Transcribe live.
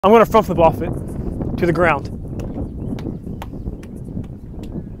I'm gonna front flip off it to the ground.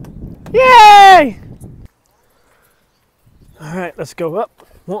 Yay! All right, let's go up.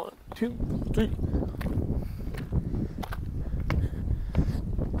 1, 2, 3.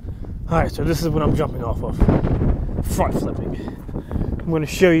 All right, so this is what I'm jumping off of. Front flipping. I'm gonna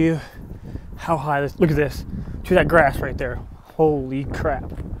show you how high this, look at this, to that grass right there. Holy crap.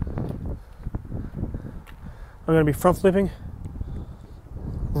 I'm gonna be front flipping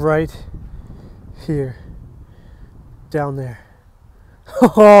right here, down there.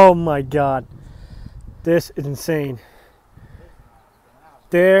 Oh my God, this is insane.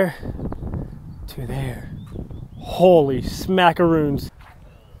 There to there. Holy smackaroons.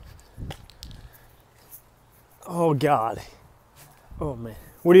 Oh God. Oh man.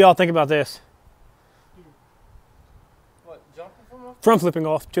 What do y'all think about this? What, jumping from off? Front flipping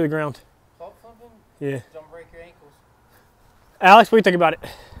off to the ground. Front flipping? Yeah. Don't break your ankles. Alex, what do you think about it?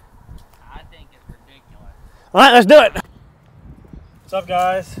 I think it's ridiculous. All right, let's do it. What's up,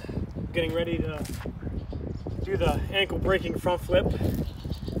 guys? Getting ready to do the ankle breaking front flip.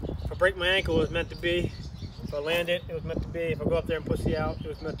 If I break my ankle, it was meant to be. If I land it, it was meant to be. If I go up there and pussy out, it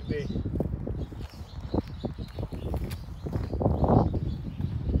was meant to be.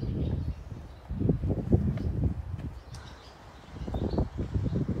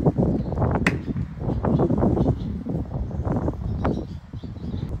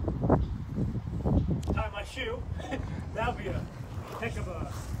 Tie my shoe. That would be a heck of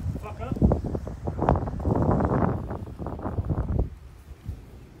a fuck up.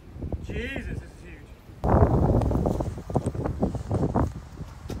 Jesus, this is huge.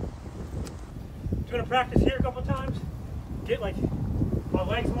 I'm gonna practice here a couple times. Get like my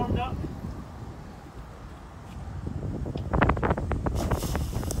legs warmed up.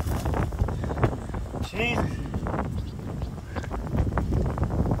 Jesus.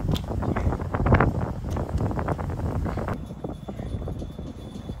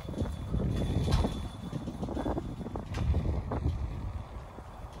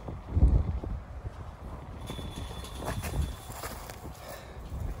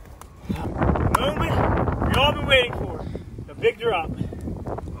 Moment we all been waiting for. The big drop.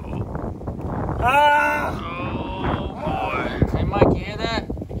 Oh. Ah! Oh boy. Hey Mike, you hear that?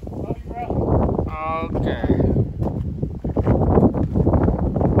 Love you, bro. Okay.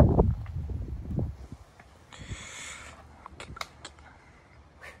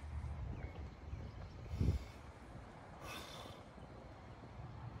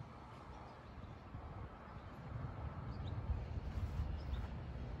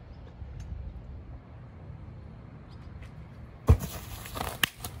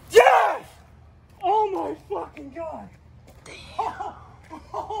 Yes! Oh my fucking God. Oh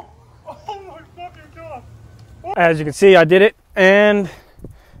my fucking God. As you can see, I did it, and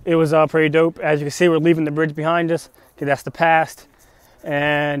it was pretty dope. As you can see, we're leaving the bridge behind us. Okay, that's the past.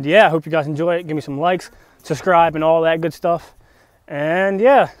 And yeah, I hope you guys enjoy it. Give me some likes, subscribe, and all that good stuff. And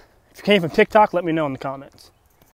yeah, if you came from TikTok, let me know in the comments.